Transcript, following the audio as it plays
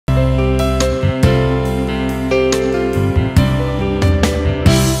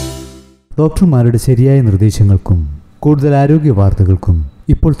ഡോക്ടർമാരുടെ ശരിയായ നിർദ്ദേശങ്ങൾക്കും കൂടുതൽ ആരോഗ്യ വാർത്തകൾക്കും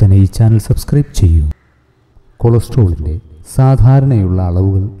ഇപ്പോൾ തന്നെ ഈ ചാനൽ സബ്സ്ക്രൈബ് ചെയ്യൂ. കൊളസ്ട്രോളിൻ്റെ സാധാരണയുള്ള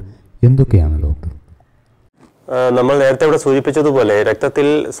അളവുകൾ എന്തൊക്കെയാണ് ഡോക്ടർ? നമ്മൾ നേരത്തെ ഇവിടെ സൂചിപ്പിച്ചതുപോലെ രക്തത്തിൽ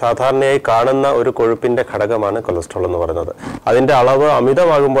സാധാരണയായി കാണുന്ന ഒരു കൊഴുപ്പിന്റെ ഘടകമാണ് കൊളസ്ട്രോൾ എന്ന് പറയുന്നത്. അതിന്റെ അളവ്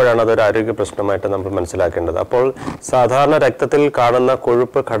അമിതമാകുമ്പോഴാണ് അതൊരു ആരോഗ്യ പ്രശ്നമായിട്ട് നമ്മൾ മനസ്സിലാക്കേണ്ടത്. അപ്പോൾ സാധാരണ രക്തത്തിൽ കാണുന്ന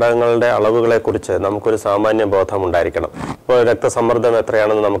കൊഴുപ്പ് ഘടകങ്ങളുടെ അളവുകളെ കുറിച്ച് നമുക്കൊരു സാമാന്യ ബോധം ഉണ്ടായിരിക്കണം. ഇപ്പോൾ രക്തസമ്മർദ്ദം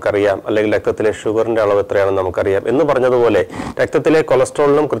എത്രയാണെന്ന് നമുക്കറിയാം, അല്ലെങ്കിൽ രക്തത്തിലെ ഷുഗറിന്റെ അളവ് എത്രയാണെന്ന് നമുക്കറിയാം. എന്ന് പറഞ്ഞതുപോലെ രക്തത്തിലെ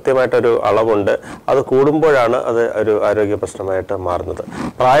കൊളസ്ട്രോളിനും കൃത്യമായിട്ടൊരു അളവുണ്ട്. അത് കൂടുമ്പോഴാണ് അത് ഒരു ആരോഗ്യ പ്രശ്നമായിട്ട് മാറുന്നത്.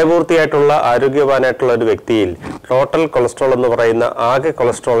 പ്രായപൂർത്തിയായിട്ടുള്ള ആരോഗ്യവാനായിട്ടുള്ള ഒരു വ്യക്തിയിൽ ടോട്ടൽ കൊളസ്ട്രോൾ എന്ന് പറയുന്ന ആകെ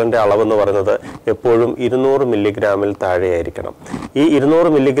കൊളസ്ട്രോളിന്റെ അളവെന്ന് പറയുന്നത് എപ്പോഴും 200 മില്ലിഗ്രാമിൽ താഴെയായിരിക്കണം. ഈ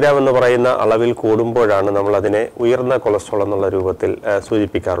 200 മില്ലിഗ്രാം എന്ന് പറയുന്ന അളവിൽ കൂടുമ്പോഴാണ് നമ്മൾ അതിനെ ഉയർന്ന കൊളസ്ട്രോൾ എന്നുള്ള രൂപത്തിൽ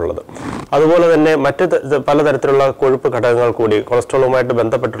സൂചിപ്പിക്കാറുള്ളത്. അതുപോലെ തന്നെ മറ്റ് പലതരത്തിലുള്ള കൊഴുപ്പ് ഘടകങ്ങൾ കൂടി, കൊളസ്ട്രോളുമായിട്ട്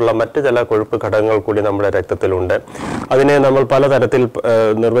ബന്ധപ്പെട്ടുള്ള മറ്റ് ചില കൊഴുപ്പ് ഘടകങ്ങൾ കൂടി നമ്മുടെ രക്തത്തിലുണ്ട്. അതിനെ നമ്മൾ പലതരത്തിൽ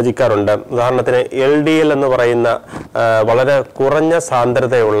നിർവചിക്കാറുണ്ട്. ഉദാഹരണത്തിന് LDL എന്ന് പറയുന്ന വളരെ കുറഞ്ഞ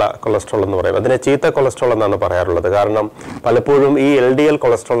സാന്ദ്രതയുള്ള കൊളസ്ട്രോൾ എന്ന് പറയും. അതിനെ ചീത്ത കൊളസ്ട്രോൾ എന്നാണ് പറയാറുള്ളത്. കാരണം പലപ്പോഴും ഈ LDL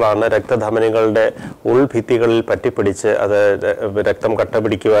കൊളസ്ട്രോൾ ആണ് രക്തധമനികളുടെ ഉൾഭിത്തികളിൽ പറ്റിപ്പിടിച്ച് അത് രക്തം കട്ട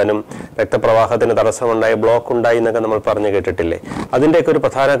പിടിക്കുവാനും രക്തപ്രവാഹത്തിന് തടസ്സമുണ്ടായി, ബ്ലോക്ക് ഉണ്ടായി എന്നൊക്കെ നമ്മൾ പറഞ്ഞു കേട്ടിട്ടില്ലേ. അതിൻ്റെയൊക്കെ ഒരു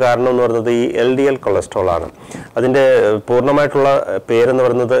പ്രധാന കാരണം എന്ന് പറയുന്നത് ഈ LDL കൊളസ്ട്രോൾ ആണ്. അതിൻ്റെ പൂർണ്ണമായിട്ടുള്ള പേരെന്ന്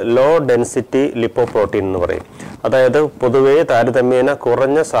പറയുന്നത് ലോ ഡെൻസിറ്റി ലിപ്പോപ്രോട്ടീൻ എന്ന് പറയും. അതായത് പൊതുവേ താരതമ്യേന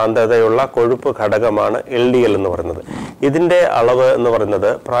കുറഞ്ഞ സാന്ദ്രതയുള്ള കൊഴുപ്പ് ഘടകമാണ് LDL എന്ന് പറയുന്നത്. ഇതിൻ്റെ അളവ് എന്ന് പറയുന്നത്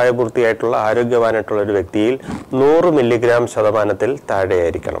പ്രായപൂർത്തിയായിട്ടുള്ള ആരോഗ്യവാനായിട്ടുള്ള ഒരു വ്യക്തിയിൽ 100 മില്ലിഗ്രാം ശതമാനത്തിൽ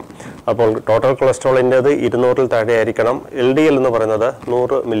താഴെയായിരിക്കണം. അപ്പോൾ ടോട്ടൽ കൊളസ്ട്രോളിൻ്റെത് 200-ൽ താഴെയായിരിക്കണം. LDL എന്ന് പറയുന്നത്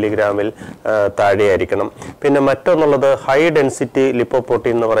 100 മില്ലിഗ്രാമിൽ താഴെയായിരിക്കണം. പിന്നെ മറ്റൊന്നുള്ളത് ഹൈ ഡെൻസിറ്റി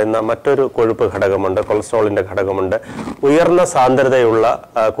ലിപ്പോപ്രോട്ടീൻ എന്ന് പറയുന്ന മറ്റൊരു കൊഴുപ്പ് ഘടകമുണ്ട്, കൊളസ്ട്രോളിൻ്റെ ഘടകമുണ്ട്. ഉയർന്ന സാന്ദ്രതയുള്ള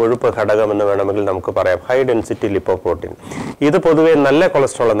കൊഴുപ്പ് ഘടകം എന്ന് വേണമെങ്കിൽ നമുക്ക് പറയാം, ഹൈ ഡെൻസിറ്റി ലിപ്പോപ്രോട്ടീൻ. ഇത് പൊതുവെ നല്ല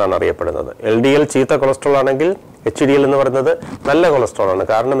കൊളസ്ട്രോൾ എന്നാണ് അറിയപ്പെടുന്നത്. LDL ചീത്ത കൊളസ്ട്രോൾ ആണെങ്കിൽ HDL എന്ന് പറയുന്നത് നല്ല കൊളസ്ട്രോൾ ആണ്.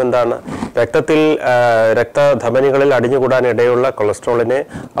 കാരണം എന്താണ്? രക്തത്തിൽ രക്തധമനികളിൽ അടിഞ്ഞുകൂടാൻ ഇടയുള്ള കൊളസ്ട്രോളിനെ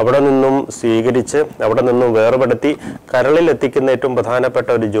അവിടെ നിന്നും സ്വീകരിച്ച് അവിടെ നിന്നും വേർപെടുത്തി കരളിൽ എത്തിക്കുന്ന ഏറ്റവും പ്രധാനപ്പെട്ട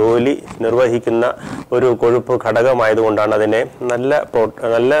ഒരു ജോലി നിർവഹിക്കുന്ന ഒരു കൊഴുപ്പ് ഘടകമായതുകൊണ്ടാണ് അതിനെ നല്ല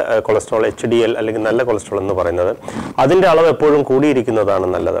കൊളസ്ട്രോൾ, HDL അല്ലെങ്കിൽ നല്ല കൊളസ്ട്രോൾ എന്ന് പറയുന്നത്. അതിൻ്റെ അളവ് എപ്പോഴും കൂടിയിരിക്കുന്നതാണ്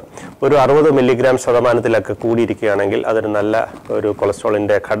നല്ലത്. ഒരു 60 മില്ലിഗ്രാം ശതമാനത്തിലൊക്കെ കൂടിയിരിക്കുകയാണെങ്കിൽ അതൊരു നല്ല ഒരു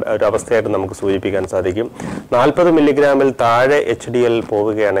കൊളസ്ട്രോളിൻ്റെ ഒരു അവസ്ഥയായിട്ട് നമുക്ക് സൂചിപ്പിക്കാൻ സാധിക്കും. 40 മില്ലിഗ്രാമിൽ താഴെ HDL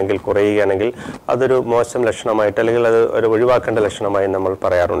പോവുകയാണെങ്കിൽ, കുറയുകയാണെങ്കിൽ അതൊരു മോശം ലക്ഷണമായിട്ട് അല്ലെങ്കിൽ അത് ഒരു ഒഴിവാക്കേണ്ട ലക്ഷണമായി നമ്മൾ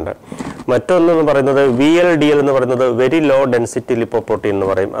പറയാറുണ്ട്. മറ്റൊന്നെന്ന് പറയുന്നത് VLDL എന്ന് പറയുന്നത് വെരി ലോ ഡെൻസിറ്റി ലിപ്പോപ്രോട്ടീൻ എന്ന്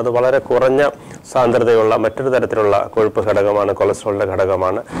പറയും. അത് വളരെ കുറഞ്ഞ സാന്ദ്രതയുള്ള മറ്റൊരു തരത്തിലുള്ള കൊഴുപ്പ് ഘടകമാണ്, കൊളസ്ട്രോളിൻ്റെ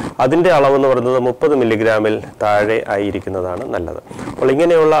ഘടകമാണ്. അതിൻ്റെ അളവെന്ന് പറയുന്നത് 30 മില്ലിഗ്രാമിൽ താഴെ ആയിരിക്കുന്നതാണ് നല്ലത്. അപ്പോൾ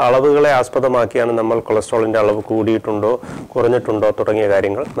ഇങ്ങനെയുള്ള അളവുകളെ ആസ്പദമാക്കിയാണ് നമ്മൾ കൊളസ്ട്രോളിൻ്റെ അളവ് കൂടിയിട്ടുണ്ടോ കുറഞ്ഞിട്ടുണ്ടോ തുടങ്ങിയ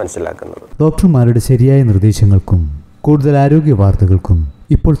കാര്യങ്ങൾ മനസ്സിലാക്കുന്നത്. ഡോക്ടർമാരുടെ ശരിയായ നിർദ്ദേശങ്ങൾക്കും കൂടുതൽ ആരോഗ്യ വാർത്തകൾക്കും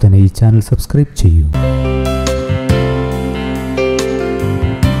ഇപ്പോൾ തന്നെ ഈ ചാനൽ സബ്സ്ക്രൈബ് ചെയ്യൂ.